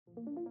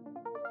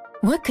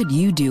What could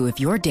you do if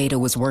your data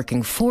was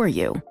working for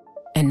you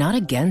and not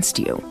against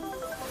you?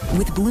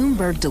 With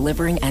Bloomberg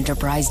delivering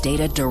enterprise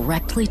data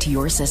directly to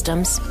your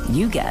systems,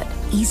 you get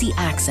easy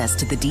access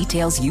to the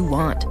details you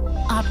want,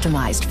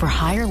 optimized for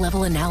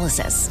higher-level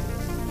analysis,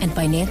 and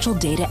financial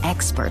data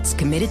experts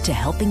committed to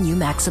helping you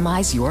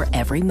maximize your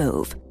every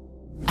move.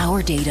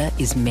 Our data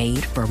is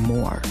made for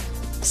more,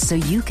 so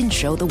you can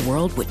show the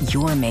world what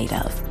you're made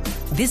of.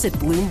 Visit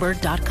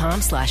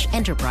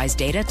Bloomberg.com/enterprise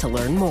data to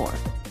learn more.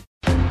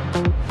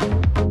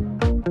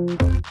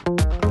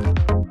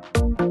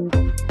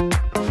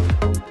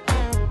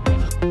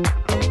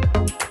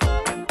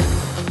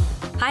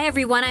 Hi,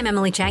 everyone. I'm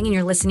Emily Chang, and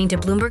you're listening to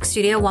Bloomberg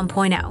Studio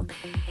 1.0.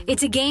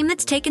 It's a game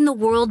that's taken the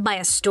world by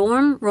a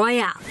storm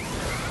royale.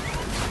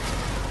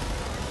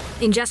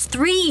 In just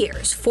 3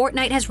 years,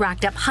 Fortnite has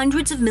racked up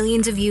hundreds of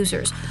millions of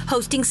users,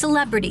 hosting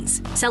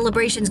celebrities,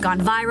 celebrations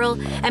gone viral,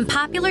 and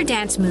popular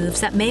dance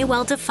moves that may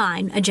well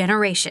define a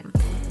generation.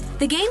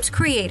 The game's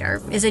creator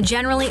is a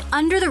generally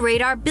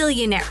under-the-radar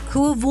billionaire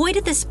who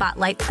avoided the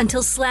spotlight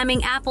until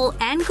slamming Apple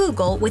and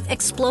Google with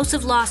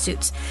explosive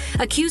lawsuits,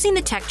 accusing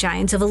the tech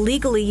giants of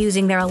illegally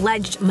using their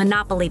alleged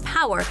monopoly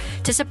power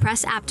to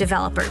suppress app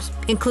developers,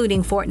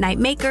 including Fortnite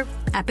maker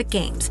Epic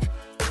Games.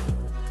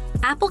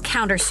 Apple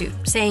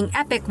countersued, saying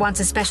Epic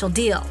wants a special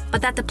deal,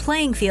 but that the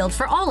playing field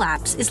for all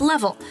apps is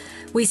level.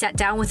 We sat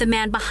down with the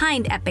man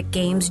behind Epic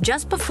Games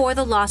just before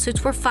the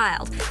lawsuits were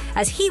filed,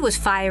 as he was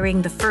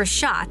firing the first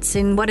shots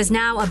in what is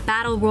now a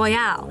battle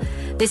royale.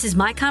 This is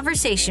my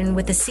conversation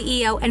with the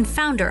CEO and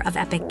founder of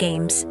Epic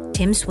Games,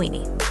 Tim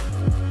Sweeney.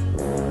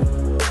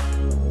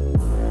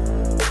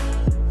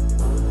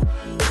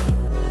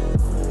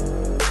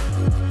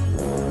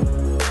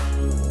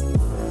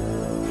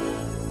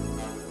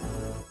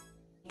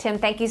 Tim,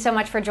 thank you so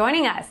much for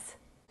joining us.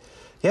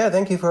 Yeah,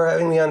 thank you for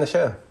having me on the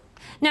show.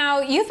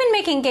 Now, you've been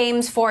making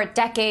games for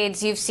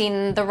decades. You've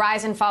seen the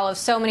rise and fall of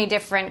so many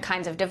different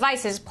kinds of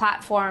devices,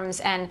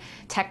 platforms, and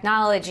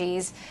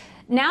technologies.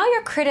 Now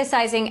you're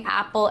criticizing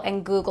Apple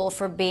and Google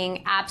for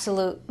being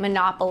absolute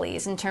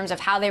monopolies in terms of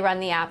how they run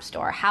the App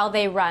Store, how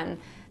they run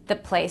the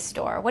Play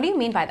Store. What do you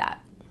mean by that?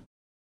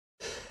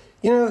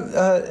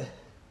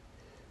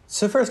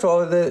 So first of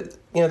all, the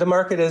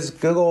market is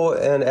Google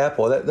and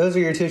Apple. Those are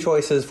your two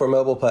choices for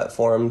mobile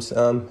platforms.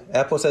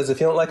 Apple says if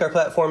you don't like our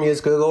platform,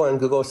 use Google, and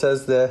Google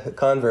says the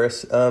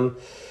converse.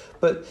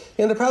 But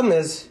the problem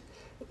is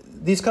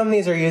these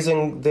companies are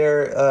using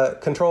their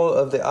control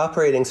of the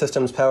operating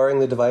systems powering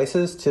the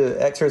devices to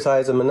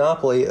exercise a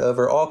monopoly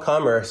over all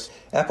commerce.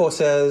 Apple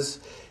says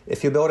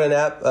if you build an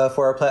app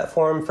for our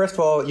platform, first of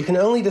all, you can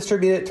only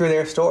distribute it through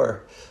their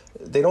store.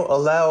 They don't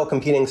allow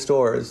competing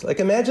stores. Like,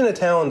 imagine a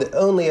town that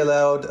only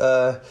allowed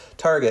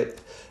Target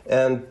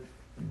and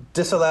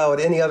disallowed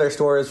any other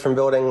stores from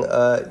building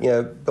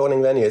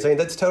venues. I mean,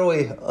 that's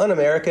totally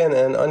un-American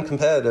and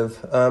uncompetitive.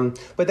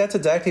 But that's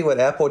exactly what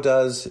Apple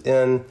does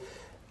in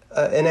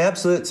an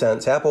absolute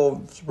sense.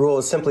 Apple's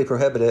rules simply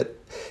prohibit it.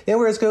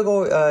 Whereas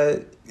Google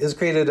has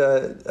created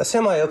a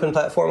semi-open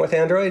platform with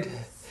Android.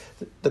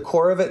 The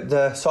core of it,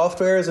 the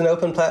software, is an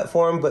open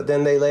platform, but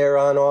then they layer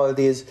on all of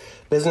these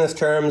business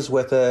terms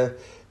with the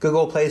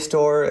Google Play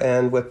Store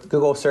and with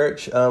Google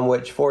Search,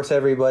 which force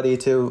everybody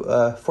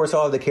to force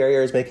all of the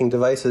carriers making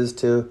devices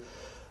to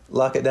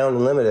lock it down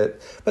and limit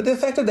it. But the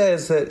effect of that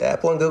is that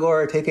Apple and Google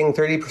are taking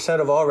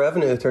 30% of all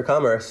revenue through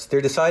commerce.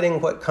 They're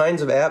deciding what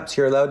kinds of apps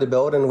you're allowed to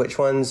build and which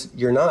ones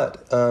you're not.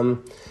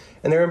 And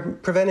they're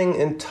preventing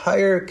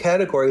entire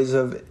categories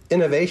of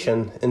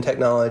innovation in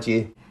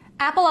technology.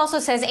 Apple also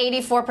says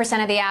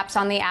 84% of the apps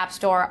on the App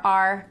Store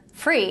are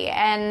free.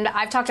 And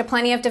I've talked to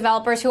plenty of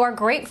developers who are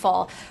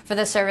grateful for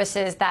the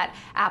services that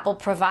Apple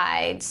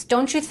provides.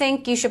 Don't you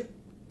think you should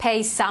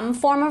pay some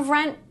form of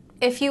rent,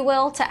 if you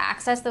will, to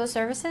access those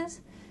services?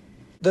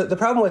 The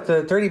problem with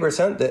the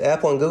 30% that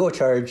Apple and Google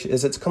charge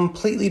is it's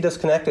completely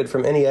disconnected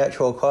from any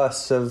actual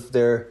costs of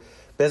their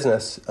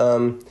business.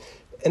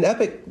 And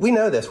Epic, we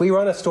know this. We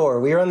run a store.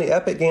 We run the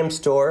Epic Games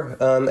Store.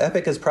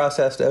 Epic has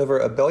processed over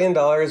 $1 billion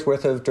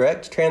worth of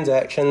direct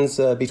transactions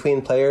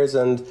between players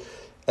and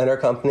our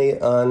company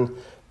on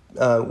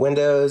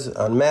Windows,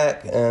 on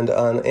Mac, and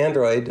on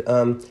Android.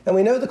 And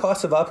we know the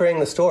cost of operating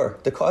the store.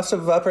 The cost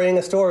of operating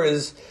a store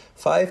is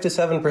 5 to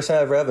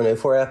 7% of revenue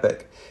for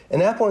Epic.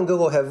 And Apple and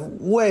Google have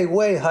way,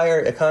 way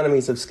higher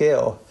economies of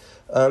scale.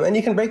 And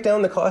you can break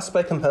down the cost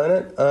by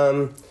component.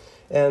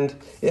 And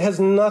it has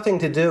nothing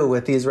to do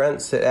with these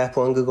rents that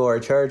Apple and Google are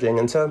charging.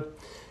 And so,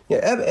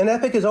 and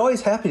Epic is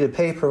always happy to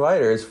pay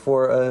providers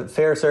for a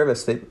fair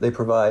service they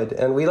provide.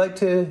 And we like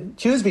to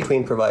choose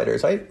between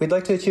providers, right? We'd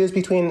like to choose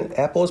between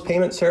Apple's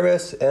payment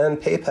service and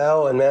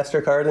PayPal and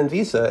MasterCard and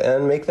Visa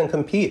and make them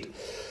compete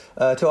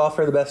to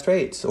offer the best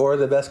rates or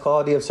the best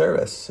quality of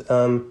service.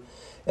 And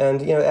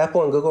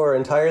Apple and Google are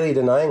entirely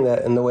denying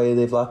that in the way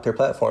they've locked their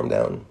platform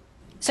down.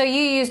 So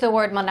you use the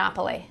word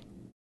monopoly.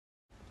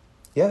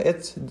 Yeah,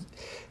 it's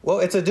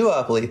a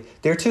duopoly.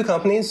 There are two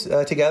companies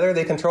together.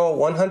 They control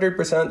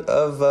 100%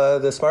 of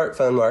the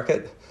smartphone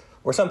market.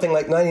 or something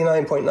like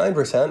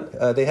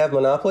 99.9%. They have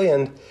monopoly,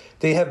 and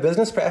they have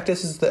business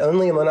practices that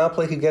only a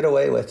monopoly could get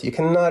away with. You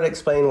cannot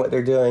explain what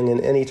they're doing in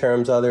any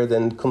terms other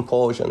than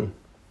compulsion.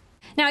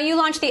 Now, you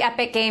launched the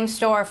Epic Game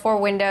Store for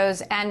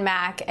Windows and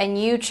Mac,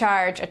 and you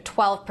charge a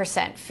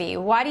 12% fee.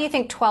 Why do you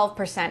think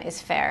 12%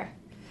 is fair?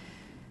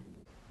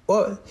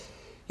 Well,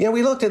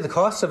 we looked at the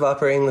cost of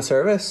operating the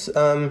service,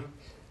 and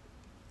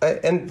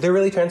they're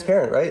really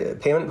transparent, right?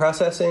 Payment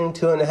processing,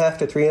 2.5%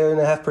 to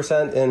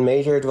 3.5% in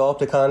major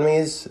developed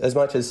economies, as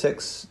much as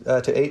 6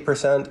 to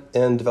 8%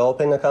 in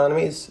developing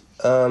economies.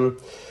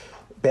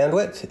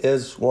 Bandwidth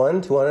is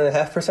 1 to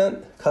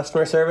 1.5%.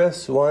 Customer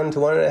service, 1 to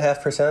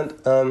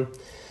 1.5%.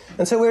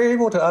 And so we're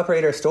able to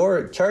operate our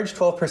store, charge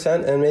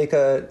 12%, and make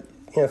a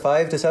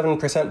 5 to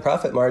 7%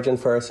 profit margin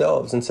for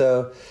ourselves. And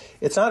so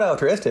it's not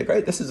altruistic,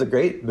 right? This is a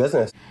great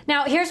business.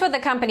 Now, here's what the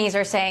companies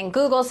are saying.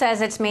 Google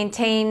says it's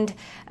maintained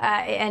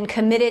and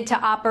committed to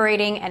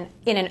operating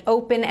in an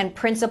open and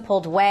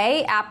principled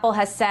way. Apple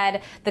has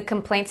said the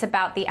complaints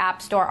about the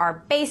App Store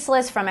are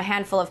baseless from a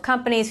handful of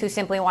companies who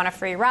simply want a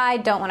free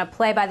ride, don't want to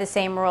play by the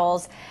same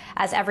rules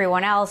as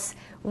everyone else.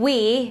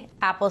 We,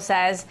 Apple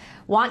says,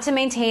 want to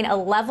maintain a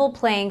level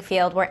playing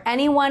field where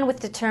anyone with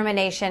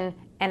determination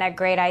and a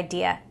great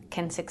idea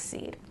can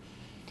succeed.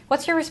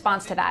 What's your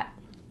response to that?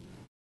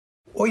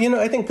 Well,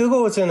 I think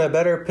Google is in a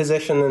better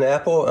position than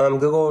Apple.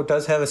 Google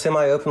does have a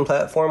semi-open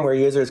platform where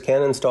users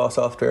can install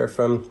software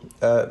from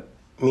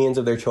means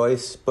of their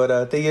choice,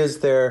 but they use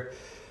their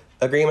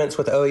agreements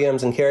with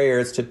OEMs and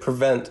carriers to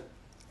prevent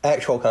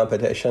actual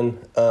competition.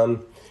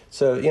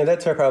 So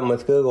that's our problem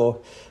with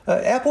Google.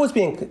 Apple is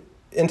being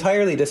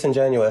entirely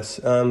disingenuous.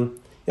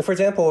 For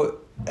example,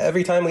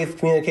 every time we've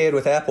communicated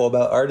with Apple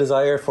about our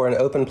desire for an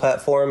open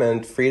platform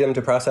and freedom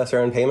to process our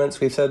own payments,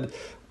 we've said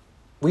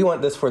we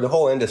want this for the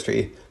whole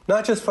industry,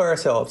 not just for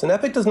ourselves. And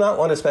Epic does not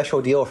want a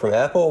special deal from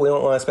Apple. We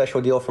don't want a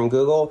special deal from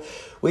Google.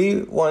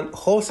 We want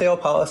wholesale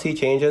policy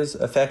changes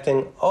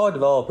affecting all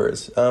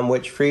developers,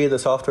 which free the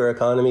software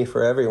economy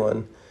for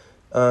everyone.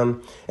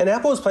 And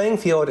Apple's playing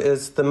field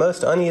is the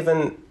most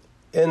uneven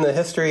in the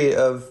history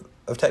of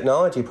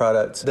technology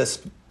products.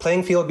 This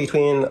playing field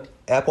between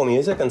Apple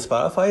Music and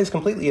Spotify is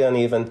completely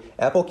uneven.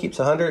 Apple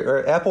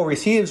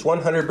receives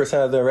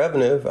 100% of their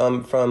revenue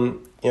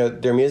from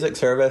their music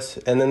service,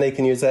 and then they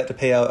can use that to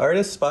pay out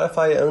artists.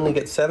 Spotify only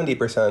gets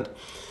 70%.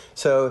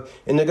 So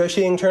in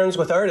negotiating terms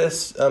with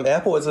artists,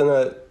 Apple is in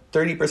a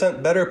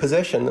 30% better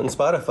position than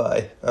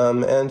Spotify,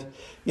 and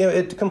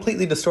it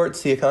completely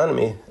distorts the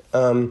economy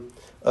of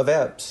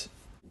apps.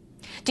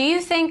 Do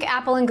you think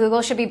Apple and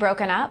Google should be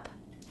broken up?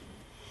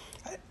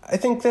 I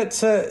think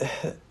that's. I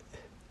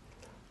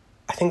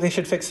think they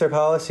should fix their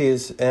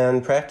policies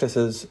and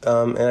practices,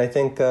 and I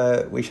think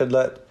we should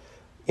let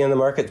the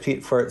market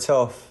speak for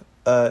itself.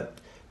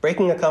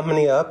 Breaking a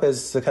company up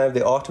is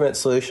the ultimate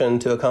solution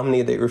to a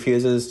company that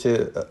refuses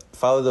to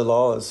follow the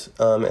laws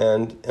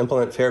and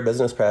implement fair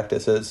business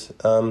practices.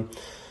 I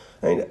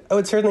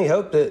would certainly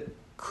hope that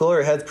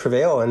cooler heads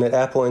prevail and that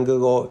Apple and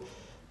Google,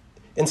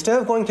 instead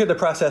of going through the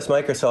process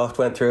Microsoft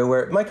went through,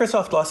 where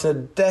Microsoft lost a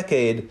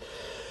decade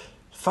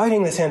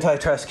fighting this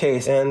antitrust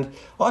case, and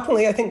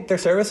ultimately I think their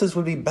services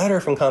would be better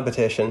from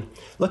competition.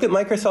 Look at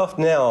Microsoft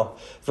now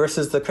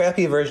versus the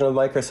crappy version of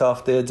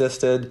Microsoft that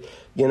existed,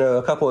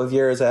 a couple of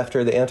years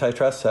after the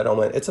antitrust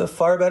settlement. It's a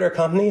far better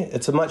company,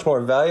 it's a much more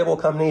valuable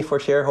company for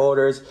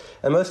shareholders,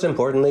 and most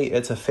importantly,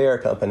 it's a fair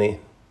company.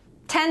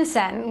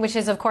 Tencent, which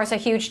is of course a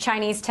huge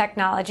Chinese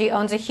technology,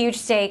 owns a huge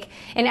stake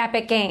in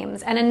Epic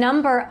Games, and a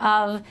number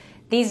of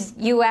these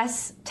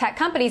US tech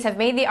companies have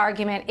made the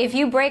argument, if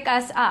you break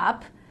us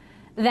up,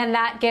 then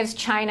that gives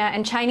China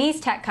and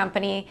Chinese tech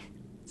company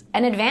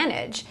an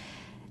advantage.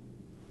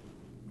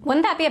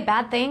 Wouldn't that be a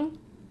bad thing?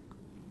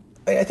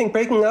 I think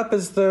breaking up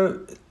is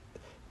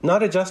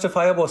not a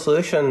justifiable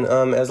solution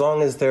as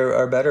long as there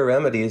are better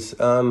remedies.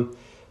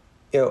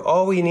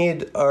 All we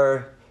need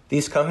are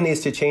these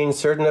companies to change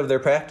certain of their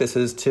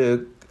practices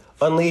to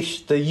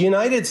unleash the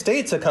United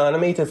States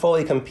economy to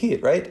fully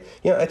compete, right?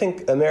 I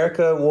think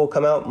America will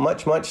come out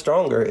much, much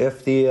stronger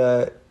if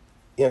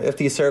if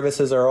these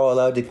services are all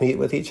allowed to compete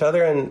with each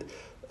other, and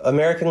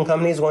American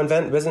companies will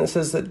invent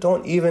businesses that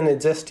don't even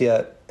exist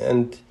yet.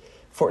 And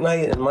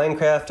Fortnite and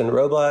Minecraft and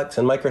Roblox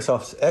and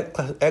Microsoft's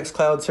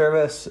xCloud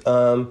service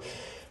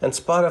and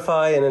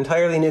Spotify and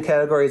entirely new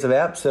categories of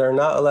apps that are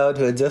not allowed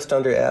to exist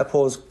under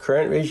Apple's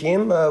current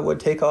regime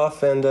would take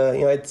off. And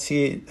I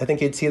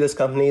think you'd see this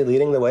company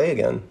leading the way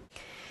again.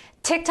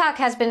 TikTok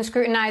has been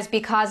scrutinized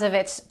because of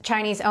its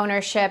Chinese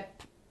ownership.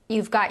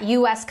 You've got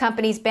U.S.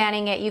 companies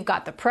banning it. You've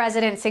got the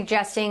president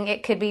suggesting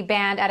it could be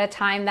banned at a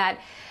time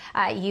that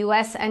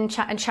U.S. and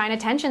China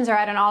tensions are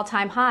at an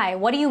all-time high.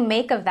 What do you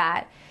make of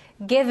that,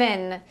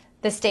 given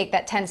the stake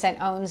that Tencent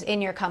owns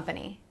in your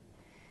company?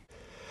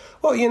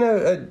 Well,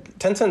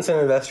 Tencent's an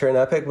investor in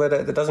Epic, but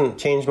that doesn't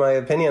change my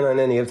opinion on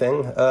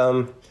anything.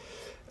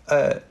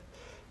 I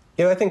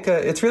think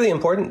it's really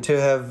important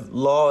to have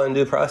law and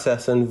due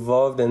process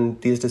involved in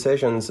these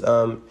decisions.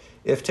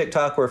 If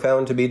TikTok were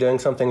found to be doing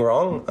something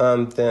wrong,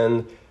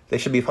 then they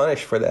should be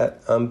punished for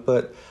that.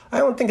 But I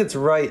don't think it's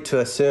right to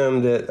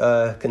assume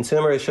that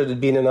consumers should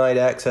be denied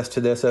access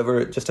to this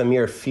over just a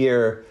mere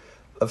fear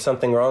of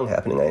something wrong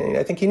happening.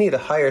 I think you need a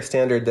higher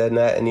standard than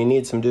that, and you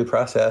need some due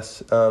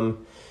process.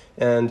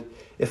 And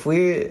if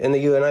we in the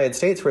United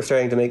States were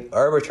starting to make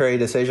arbitrary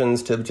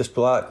decisions to just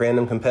block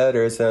random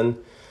competitors, then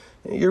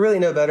you're really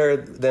no better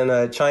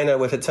than China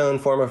with its own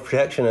form of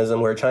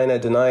protectionism, where China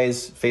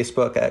denies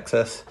Facebook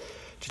access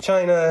to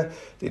China,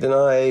 they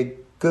deny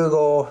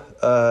Google,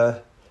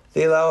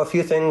 they allow a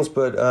few things,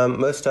 but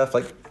most stuff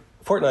like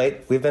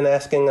Fortnite, we've been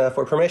asking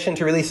for permission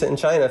to release it in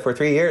China for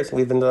 3 years.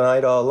 We've been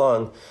denied all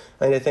along.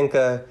 And I think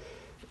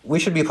we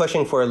should be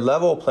pushing for a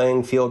level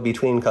playing field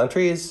between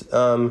countries,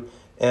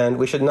 and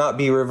we should not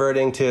be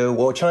reverting to,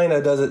 well,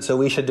 China does it, so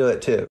we should do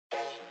it too.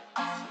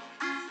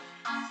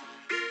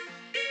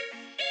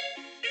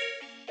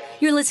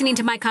 You're listening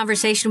to my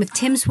conversation with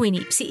Tim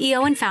Sweeney,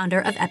 CEO and founder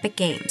of Epic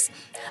Games.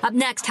 Up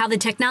next, how the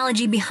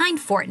technology behind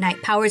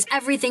Fortnite powers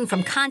everything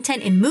from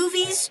content in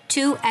movies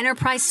to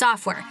enterprise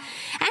software.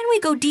 And we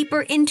go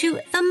deeper into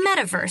the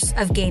metaverse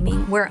of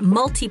gaming, where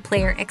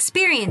multiplayer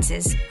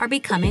experiences are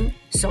becoming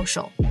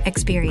social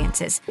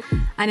experiences.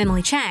 I'm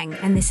Emily Chang,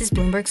 and this is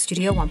Bloomberg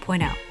Studio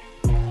 1.0.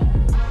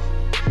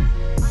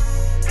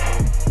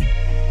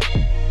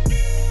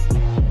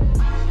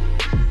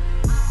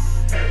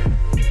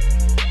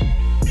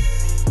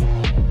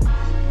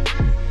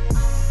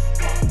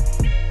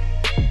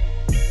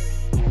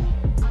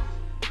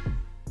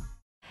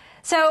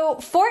 So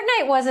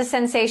Fortnite was a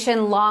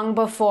sensation long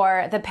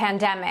before the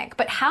pandemic,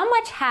 but how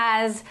much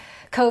has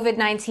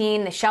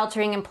COVID-19, the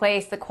sheltering in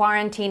place, the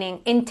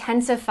quarantining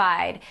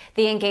intensified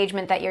the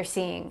engagement that you're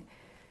seeing?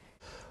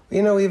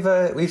 You know,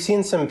 we've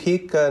seen some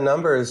peak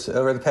numbers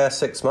over the past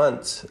 6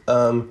 months.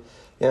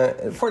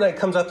 Fortnite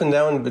comes up and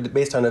down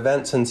based on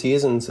events and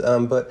seasons,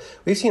 but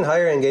we've seen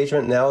higher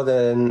engagement now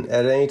than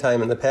at any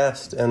time in the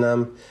past.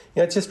 And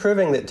it's just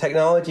proving that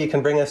technology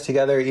can bring us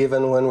together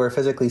even when we're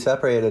physically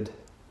separated.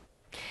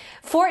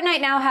 Fortnite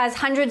now has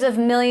hundreds of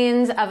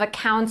millions of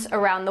accounts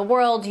around the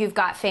world. You've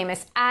got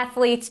famous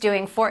athletes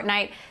doing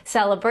Fortnite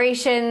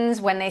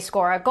celebrations when they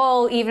score a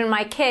goal. Even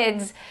my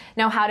kids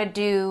know how to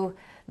do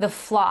the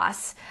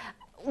floss.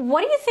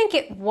 What do you think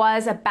it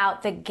was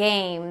about the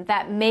game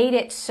that made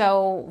it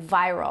so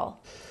viral?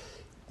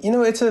 You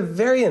know, it's a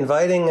very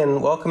inviting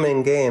and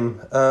welcoming game.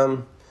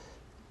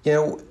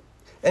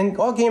 And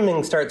all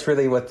gaming starts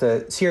really with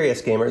the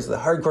serious gamers, the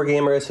hardcore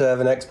gamers who have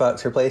an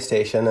Xbox or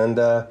PlayStation.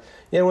 And,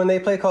 when they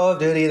play Call of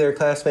Duty, their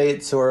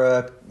classmates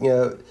or,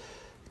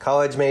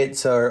 college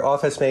mates or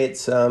office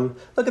mates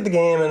look at the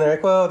game and they're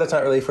like, well, that's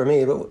not really for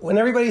me. But when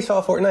everybody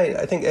saw Fortnite,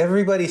 I think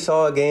everybody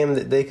saw a game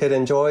that they could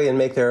enjoy and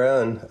make their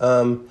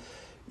own.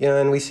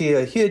 And we see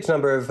a huge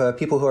number of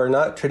people who are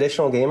not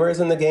traditional gamers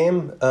in the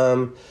game.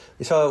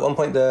 We saw at one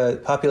point the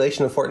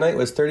population of Fortnite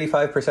was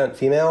 35%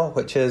 female,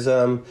 which is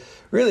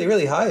really,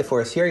 really high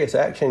for a serious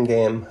action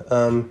game.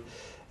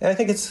 And I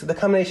think it's the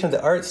combination of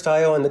the art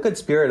style and the good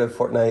spirit of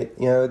Fortnite.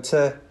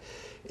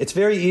 It's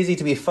very easy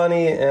to be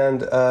funny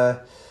and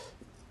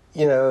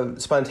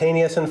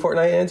spontaneous in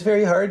Fortnite, and it's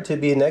very hard to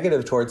be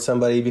negative towards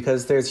somebody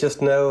because there's just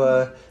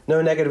no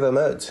negative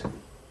emotes.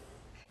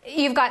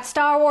 You've got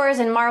Star Wars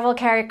and Marvel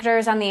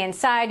characters on the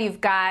inside.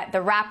 You've got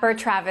the rapper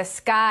Travis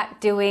Scott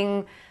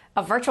doing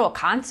a virtual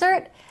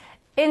concert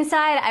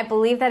inside. I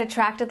believe that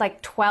attracted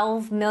like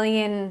 12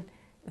 million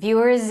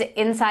viewers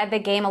inside the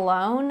game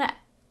alone.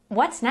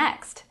 What's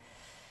next?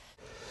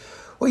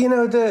 Well,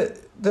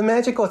 the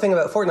magical thing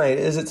about Fortnite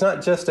is it's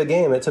not just a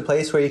game. It's a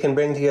place where you can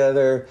bring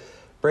together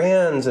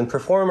brands and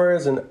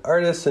performers and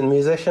artists and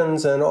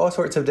musicians and all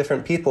sorts of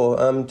different people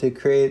to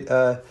create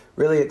a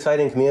really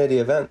exciting community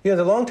event.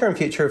 The long-term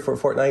future for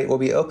Fortnite will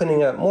be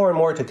opening up more and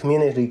more to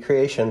community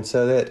creation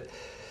so that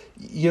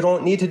you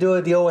don't need to do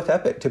a deal with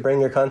Epic to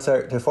bring your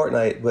concert to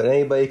Fortnite, but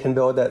anybody can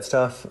build that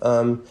stuff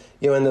in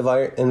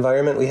the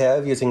environment we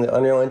have using the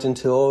Unreal Engine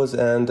tools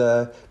and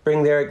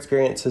bring their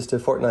experiences to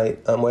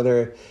Fortnite,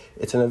 whether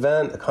it's an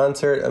event, a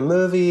concert, a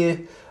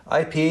movie,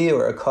 IP,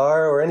 or a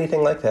car, or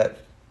anything like that.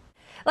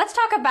 Let's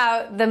talk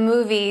about the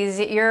movies.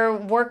 You're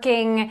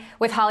working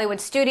with Hollywood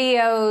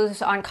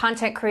studios on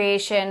content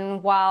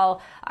creation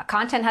while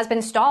content has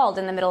been stalled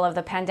in the middle of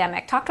the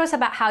pandemic. Talk to us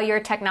about how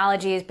your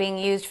technology is being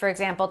used, for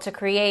example, to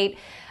create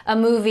a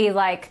movie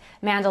like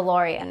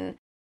Mandalorian.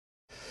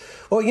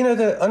 Well,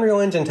 the Unreal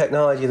Engine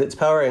technology that's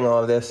powering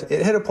all of this,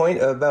 it hit a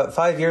point about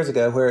 5 years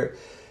ago where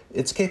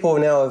it's capable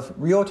now of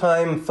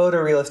real-time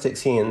photorealistic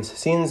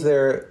scenes that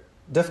are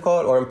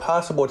difficult or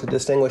impossible to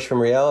distinguish from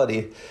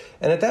reality.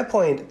 And at that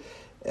point,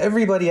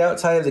 everybody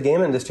outside of the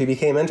game industry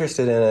became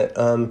interested in it.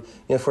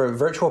 For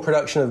virtual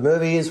production of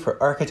movies,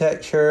 for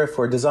architecture,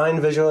 for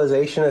design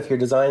visualization, if you're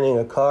designing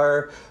a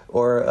car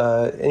or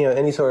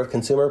any sort of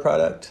consumer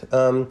product,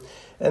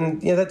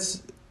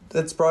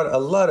 that's brought a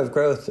lot of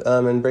growth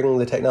in bringing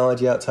the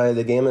technology outside of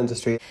the game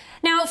industry.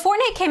 Now,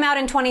 Fortnite came out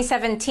in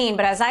 2017,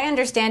 but as I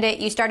understand it,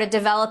 you started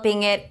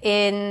developing it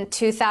in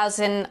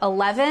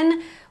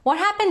 2011. What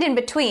happened in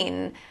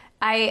between?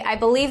 I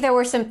believe there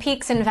were some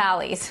peaks and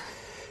valleys.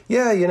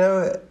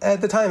 Yeah,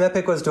 at the time,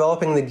 Epic was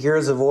developing the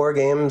Gears of War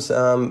games, for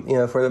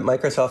the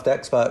Microsoft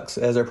Xbox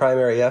as their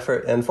primary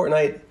effort. And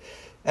Fortnite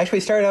actually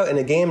started out in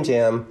a game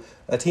jam.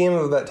 A team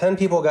of about 10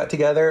 people got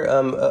together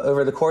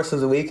over the course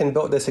of the week and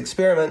built this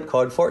experiment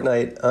called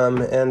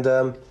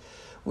Fortnite.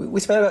 We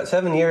spent about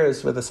 7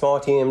 years with a small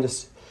team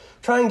just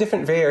trying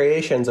different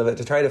variations of it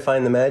to try to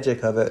find the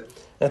magic of it.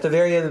 And at the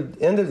very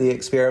end of the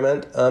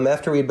experiment,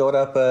 after we built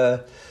up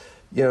a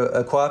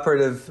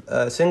cooperative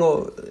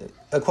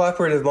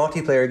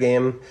multiplayer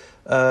game,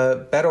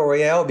 Battle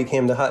Royale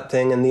became the hot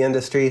thing in the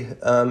industry,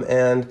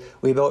 and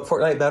we built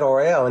Fortnite Battle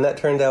Royale, and that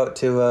turned out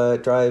to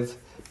drive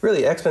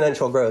really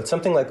exponential growth,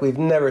 something like we've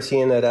never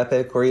seen at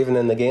Epic or even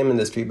in the game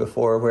industry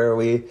before, where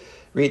we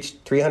reached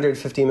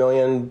 350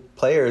 million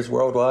players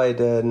worldwide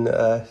in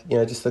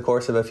just the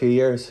course of a few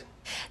years.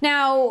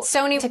 Now,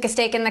 Sony took a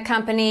stake in the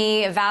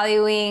company,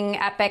 valuing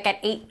Epic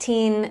at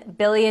 $18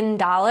 billion.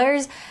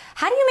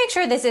 How do you make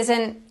sure this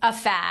isn't a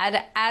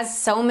fad, as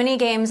so many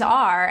games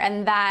are,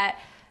 and that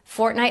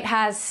Fortnite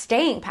has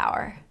staying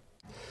power?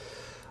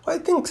 Well, I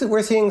think that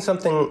we're seeing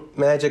something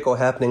magical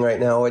happening right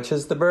now, which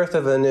is the birth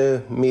of a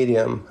new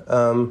medium.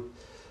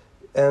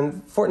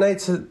 And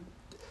Fortnite's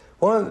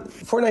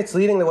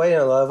leading the way in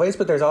a lot of ways,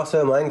 but there's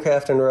also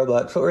Minecraft and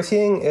Roblox. What we're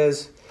seeing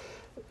is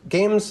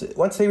games,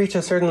 once they reach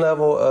a certain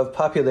level of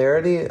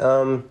popularity,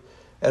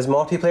 as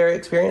multiplayer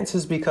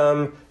experiences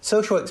become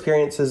social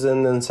experiences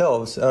in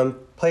themselves.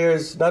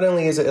 Players not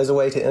only use it as a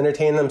way to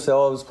entertain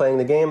themselves playing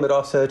the game, but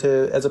also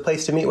as a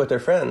place to meet with their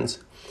friends.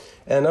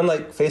 And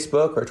unlike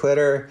Facebook or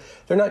Twitter,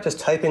 they're not just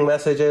typing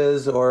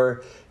messages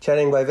or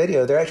chatting by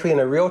video. They're actually in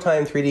a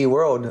real-time 3D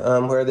world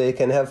where they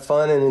can have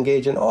fun and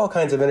engage in all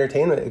kinds of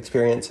entertainment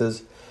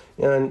experiences.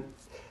 And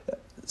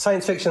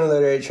science fiction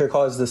literature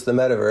calls this the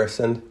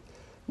metaverse. And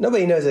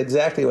nobody knows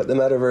exactly what the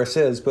metaverse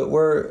is, but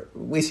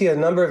we see a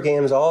number of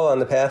games all on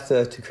the path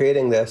to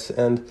creating this.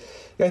 And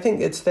I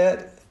think it's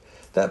that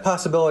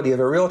possibility of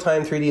a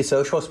real-time 3D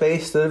social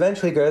space that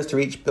eventually grows to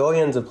reach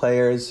billions of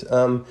players,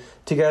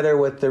 together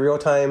with the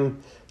real-time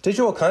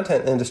digital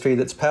content industry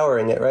that's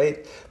powering it,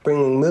 right?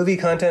 Bringing movie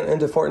content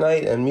into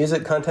Fortnite and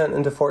music content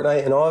into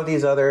Fortnite and all of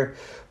these other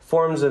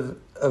forms of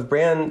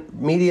brand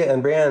media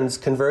and brands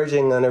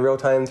converging on a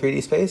real-time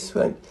 3D space.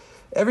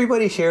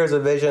 Everybody shares a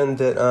vision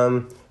that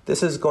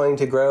this is going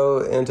to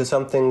grow into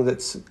something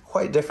that's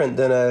quite different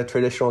than a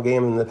traditional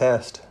game in the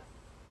past.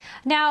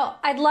 Now,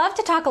 I'd love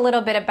to talk a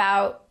little bit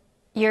about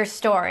your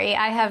story.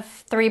 I have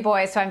 3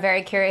 boys, so I'm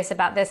very curious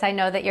about this. I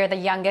know that you're the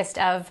youngest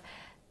of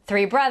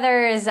 3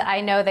 brothers.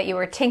 I know that you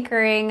were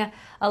tinkering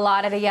a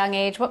lot at a young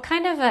age. What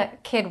kind of a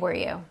kid were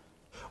you?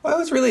 Well, I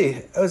was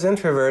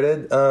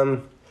introverted. I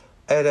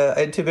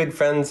had 2 big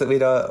friends that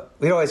we'd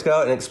always go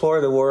out and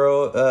explore the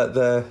world,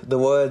 the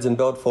woods, and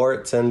build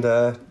forts, and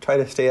try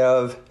to stay out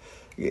of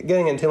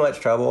getting in too much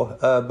trouble.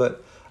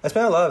 But I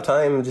spent a lot of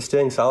time just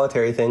doing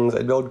solitary things.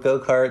 I'd build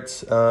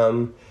go-karts,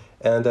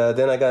 and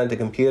then I got into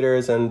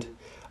computers. And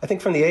I think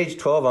from the age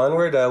 12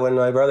 onward, when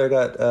my brother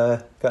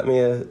got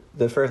me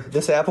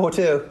this Apple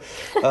II,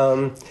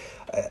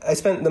 I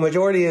spent the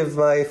majority of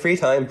my free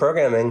time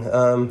programming.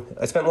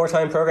 I spent more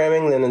time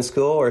programming than in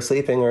school or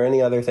sleeping or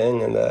any other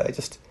thing, and I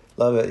just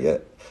love it. Yeah.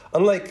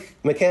 Unlike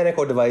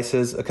mechanical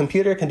devices, a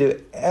computer can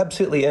do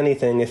absolutely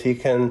anything if you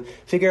can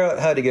figure out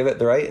how to give it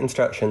the right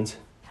instructions.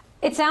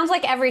 It sounds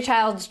like every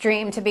child's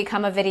dream to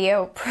become a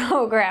video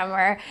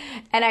programmer.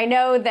 And I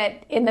know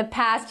that in the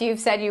past you've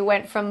said you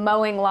went from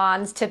mowing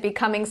lawns to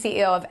becoming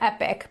CEO of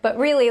Epic. But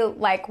really,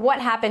 what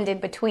happened in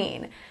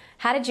between?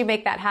 How did you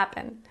make that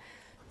happen?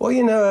 Well,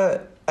 I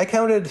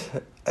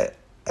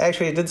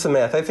actually did some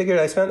math. I figured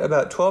I spent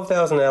about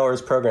 12,000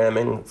 hours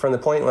programming from the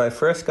point when I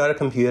first got a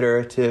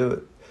computer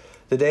to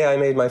the day I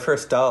made my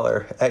first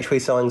dollar actually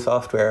selling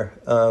software.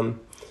 It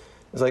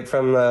was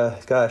from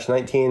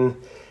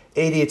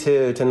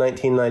 1982 to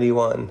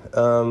 1991.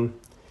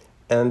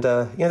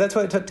 That's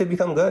what it took to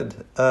become good.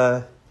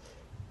 In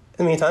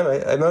the meantime,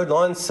 I mowed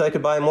lawns so I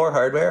could buy more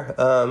hardware.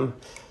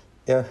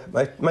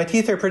 My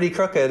teeth are pretty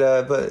crooked,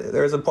 but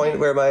there was a point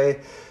where my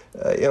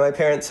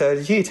parents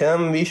said, "Gee,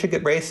 Tim, you should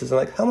get braces." I'm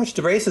like, "How much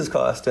do braces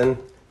cost?" And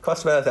it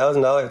cost about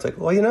 $1,000. It's like,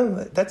 well,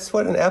 that's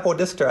what an Apple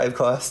disk drive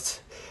costs.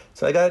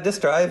 So I got a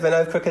disk drive, and I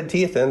have crooked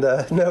teeth, and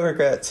no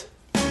regrets.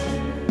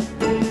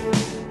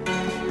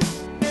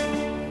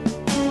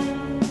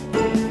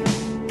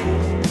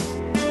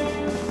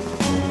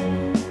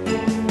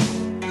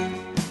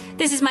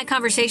 This is my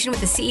conversation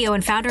with the CEO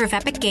and founder of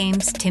Epic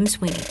Games, Tim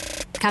Sweeney.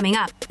 Coming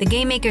up, the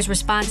game maker's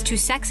response to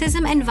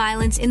sexism and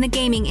violence in the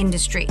gaming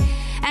industry,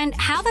 and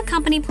how the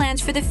company plans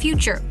for the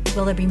future.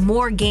 Will there be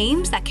more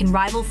games that can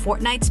rival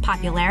Fortnite's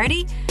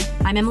popularity?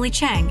 I'm Emily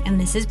Chang, and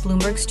this is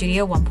Bloomberg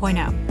Studio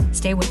 1.0.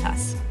 Stay with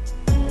us.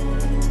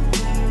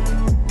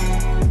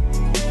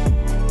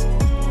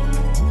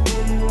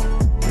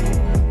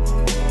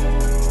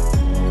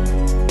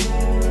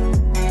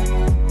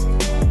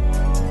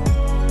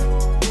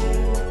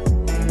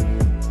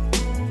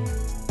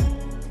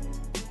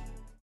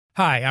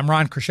 Hi, I'm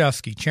Ron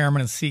Kraszewski,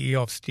 Chairman and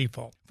CEO of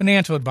Stifel.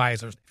 Financial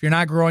advisors, if you're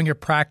not growing your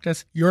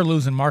practice, you're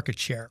losing market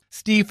share.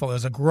 Stifel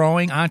is a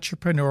growing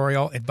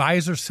entrepreneurial,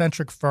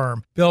 advisor-centric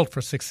firm built for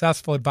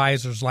successful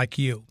advisors like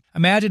you.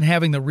 Imagine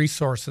having the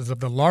resources of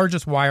the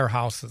largest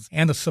wirehouses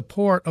and the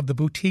support of the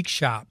boutique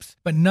shops,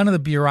 but none of the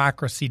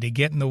bureaucracy to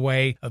get in the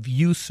way of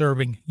you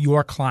serving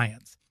your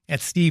clients. At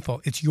Stifel,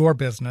 it's your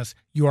business,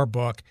 your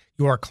book,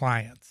 your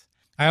clients.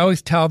 I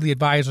always tell the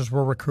advisors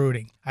we're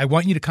recruiting, I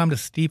want you to come to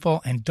Stifel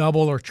and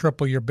double or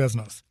triple your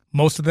business.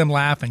 Most of them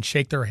laugh and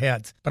shake their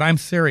heads, but I'm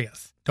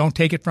serious. Don't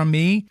take it from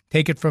me.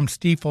 Take it from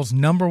Stifel's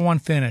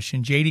 #1 finish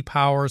in J.D.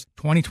 Power's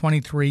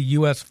 2023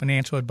 U.S.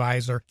 Financial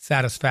Advisor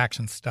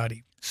Satisfaction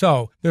Study.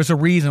 So, there's a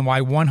reason why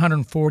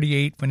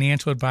 148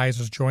 financial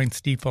advisors joined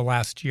Stifel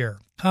last year.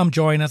 Come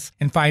join us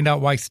and find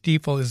out why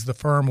Stifel is the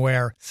firm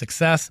where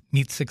success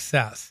meets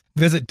success.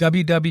 Visit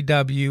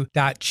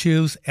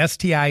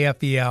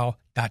www.choosestifel.com.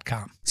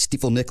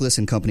 Stifel Nicholas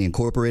and Company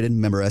Incorporated,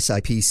 member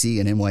SIPC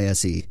and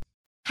NYSE.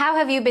 How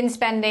have you been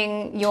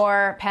spending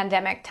your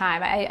pandemic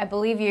time? I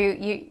believe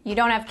you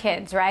don't have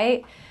kids,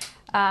 right?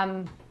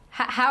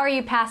 How are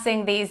you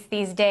passing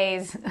these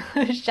days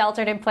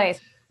sheltered in place?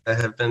 I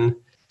have been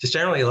just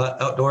generally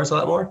outdoors a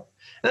lot more. And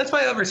that's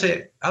my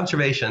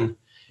observation.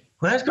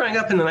 When I was growing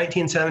up in the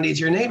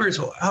 1970s, your neighbors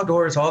were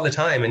outdoors all the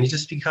time, and you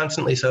just be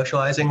constantly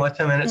socializing with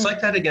them. And it's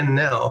like that again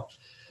now.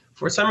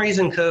 For some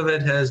reason,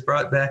 COVID has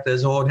brought back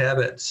those old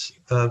habits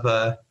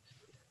of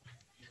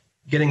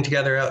getting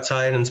together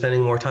outside and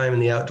spending more time in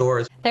the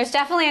outdoors. There's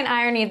definitely an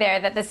irony there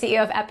that the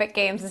CEO of Epic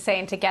Games is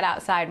saying to get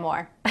outside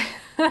more.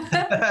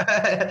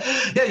 Yeah,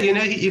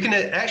 you can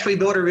actually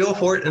build a real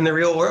fort in the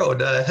real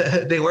world.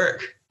 They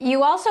work.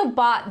 You also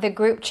bought the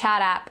group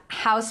chat app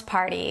House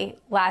Party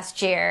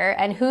last year,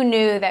 and who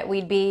knew that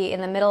we'd be in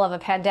the middle of a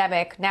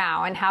pandemic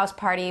now and House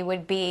Party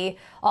would be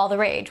all the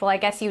rage? Well, I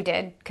guess you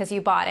did because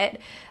you bought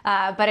it.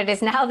 But it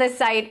is now the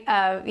site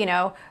of,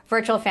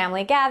 virtual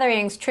family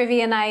gatherings,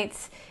 trivia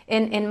nights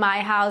in my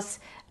house.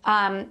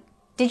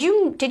 Did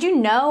you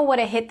know what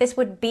a hit this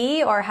would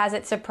be, or has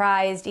it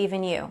surprised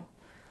even you?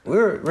 We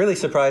were really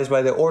surprised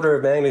by the order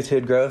of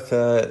magnitude growth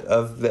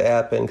of the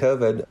app in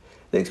COVID.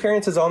 The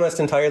experience is almost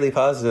entirely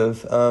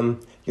positive.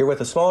 You're with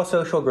a small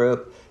social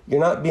group. You're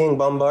not being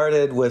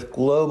bombarded with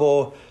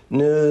global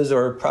news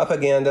or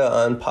propaganda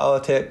on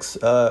politics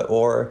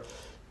or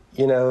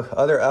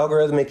other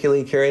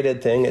algorithmically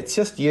curated thing. It's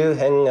just you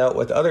hanging out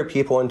with other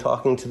people and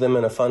talking to them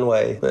in a fun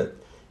way. But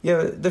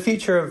the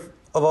future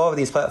of all of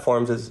these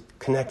platforms is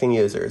connecting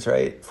users,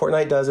 right?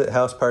 Fortnite does it,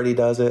 House Party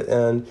does it,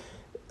 and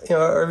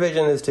our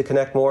vision is to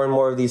connect more and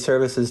more of these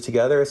services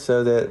together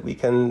so that we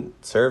can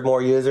serve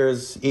more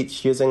users,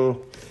 each using,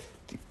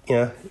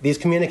 these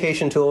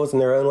communication tools in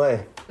their own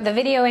way. The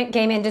video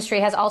game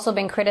industry has also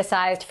been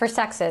criticized for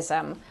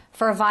sexism,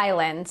 for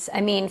violence.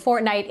 I mean,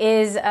 Fortnite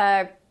is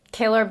a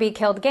kill or be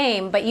killed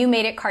game, but you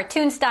made it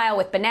cartoon style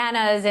with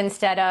bananas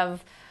instead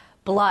of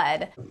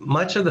blood.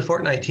 Much of the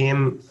Fortnite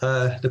team,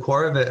 the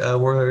core of it,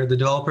 were the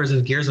developers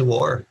of Gears of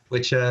War,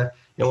 which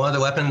one of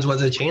the weapons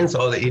was a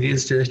chainsaw that you'd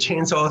use to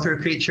chainsaw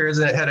through creatures,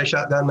 and it had a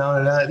shotgun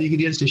mounted on it that you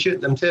could use to shoot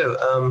them too.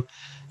 A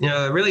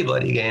really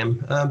bloody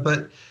game.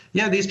 But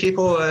these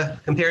people,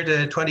 compared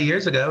to 20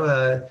 years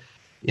ago,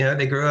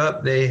 they grew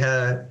up, they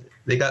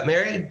got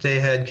married, they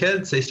had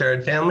kids, they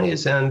started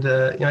families, and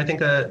I think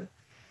a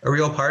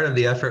real part of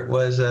the effort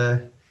was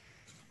a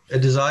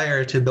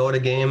desire to build a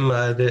game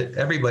that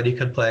everybody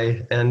could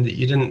play, and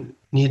you didn't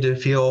need to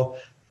feel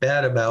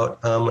bad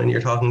about when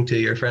you're talking to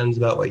your friends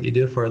about what you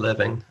do for a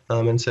living.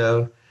 And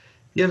so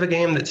you have a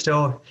game that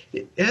still,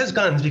 it has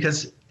guns,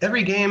 because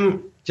every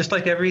game, just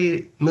like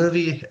every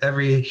movie,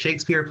 every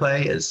Shakespeare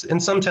play, is in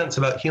some sense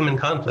about human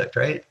conflict,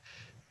 right?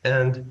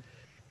 And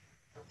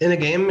in a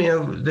game,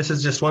 this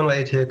is just one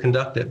way to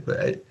conduct it.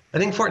 But I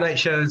think Fortnite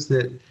shows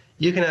that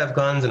you can have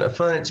guns and a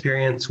fun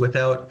experience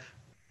without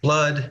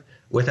blood,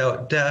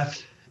 without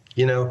death.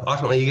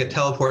 Ultimately you get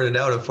teleported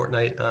out of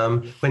Fortnite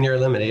when you're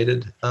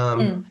eliminated.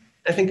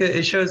 I think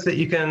it shows that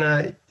you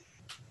can,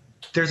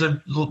 there's a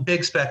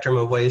big spectrum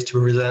of ways to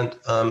present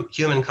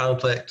human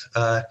conflict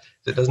that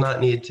does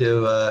not need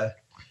to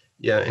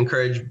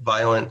encourage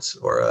violence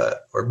or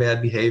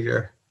bad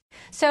behavior.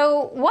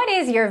 So what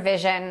is your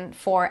vision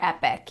for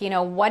Epic?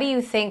 What do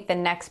you think the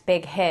next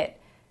big hit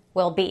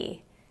will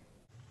be?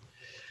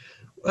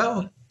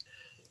 Well,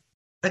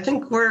 I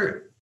think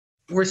we're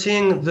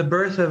seeing the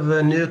birth of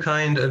a new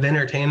kind of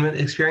entertainment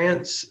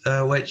experience,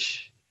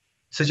 which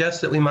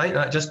suggests that we might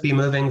not just be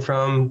moving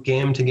from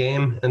game to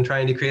game and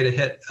trying to create a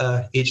hit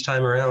each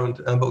time around,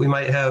 but we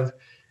might have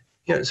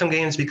some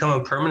games become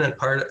a permanent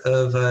part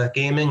of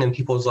gaming and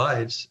people's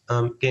lives.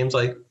 Games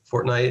like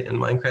Fortnite and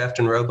Minecraft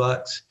and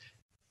Roblox.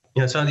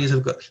 Some of these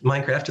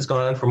Minecraft has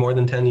gone on for more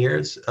than 10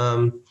 years.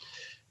 I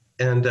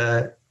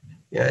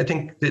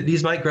think that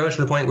these might grow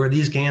to the point where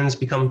these games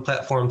become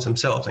platforms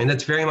themselves.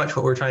 That's very much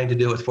what we're trying to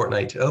do with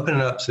Fortnite, to open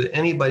it up so that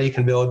anybody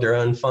can build their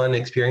own fun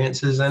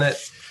experiences in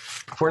it.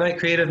 Fortnite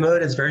Creative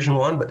Mode is version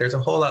 1, but there's a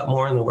whole lot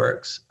more in the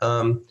works.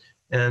 And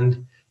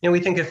we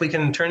think if we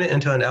can turn it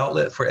into an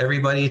outlet for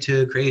everybody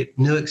to create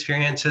new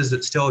experiences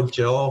that still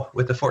gel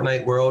with the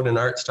Fortnite world and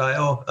art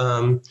style,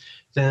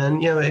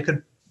 then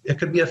it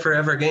could be a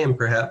forever game,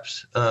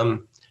 perhaps.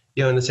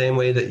 In the same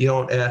way that you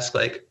don't ask,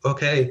 like,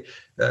 okay,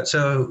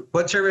 so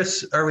what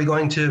service are we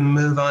going to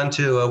move on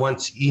to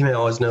once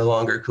email is no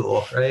longer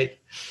cool, right?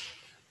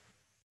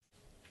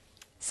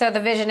 So the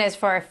vision is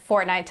for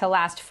Fortnite to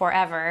last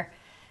forever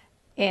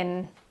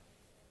in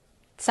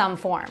some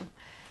form.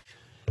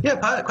 Yeah,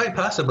 quite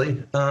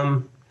possibly.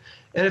 And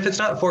if it's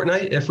not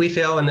Fortnite, if we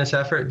fail in this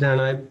effort,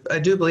 then I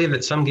do believe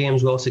that some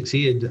games will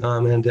succeed,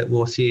 and that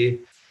we'll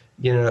see,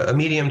 a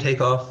medium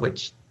takeoff,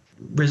 which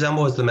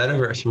resembles the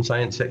metaverse from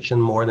science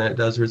fiction more than it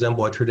does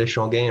resemble a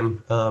traditional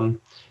game,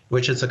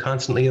 which is a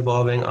constantly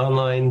evolving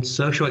online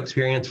social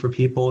experience for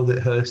people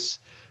that hosts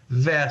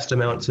vast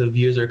amounts of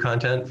user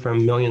content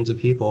from millions of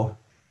people.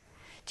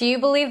 Do you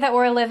believe that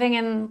we're living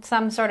in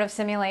some sort of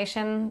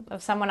simulation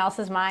of someone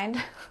else's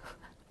mind?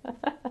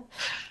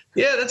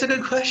 Yeah, that's a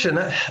good question.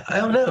 I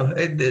don't know.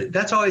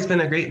 That's always been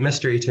a great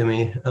mystery to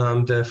me,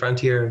 the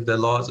frontier of the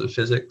laws of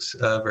physics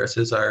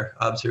versus our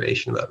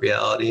observation about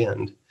reality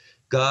and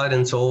God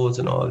and souls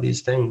and all of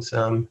these things.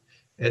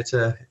 It's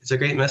a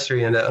great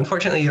mystery, and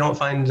unfortunately, you don't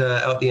find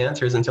out the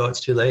answers until it's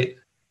too late.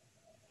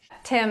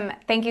 Tim,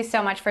 thank you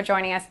so much for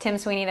joining us. Tim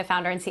Sweeney, the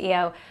founder and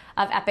CEO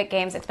of Epic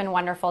Games. It's been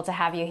wonderful to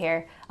have you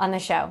here on the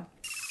show.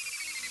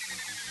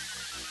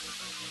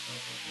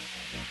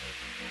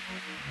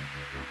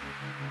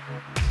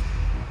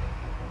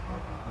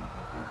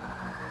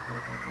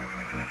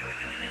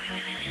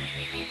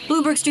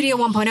 Bloomberg Studio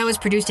 1.0 is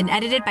produced and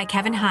edited by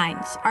Kevin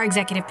Hines. Our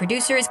executive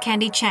producer is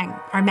Candy Cheng.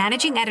 Our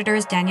managing editor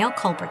is Danielle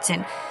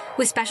Culbertson,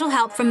 with special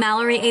help from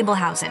Mallory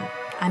Abelhausen.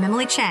 I'm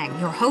Emily Chang,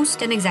 your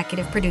host and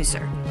executive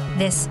producer.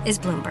 This is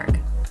Bloomberg.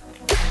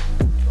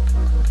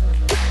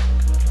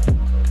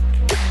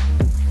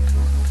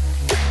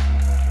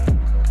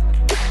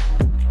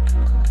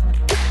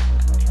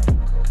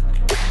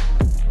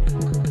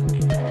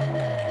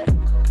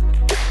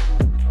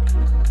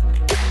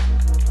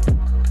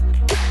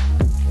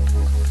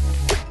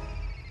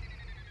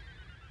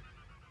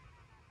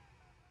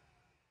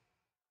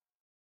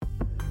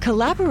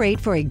 Collaborate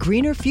for a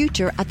greener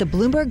future at the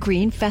Bloomberg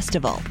Green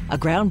Festival, a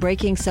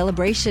groundbreaking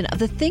celebration of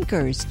the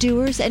thinkers,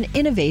 doers, and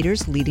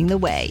innovators leading the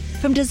way.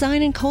 From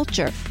design and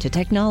culture to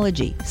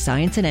technology,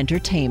 science, and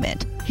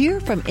entertainment. Hear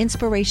from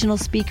inspirational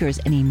speakers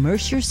and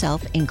immerse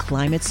yourself in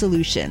climate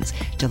solutions.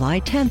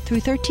 July 10th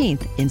through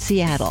 13th in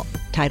Seattle.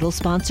 Title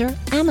sponsor,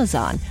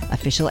 Amazon.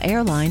 Official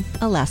airline,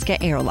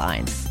 Alaska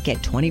Airlines. Get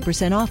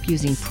 20% off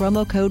using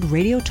promo code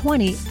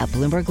radio20 at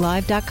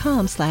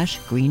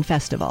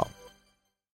bloomberglive.com/greenfestival.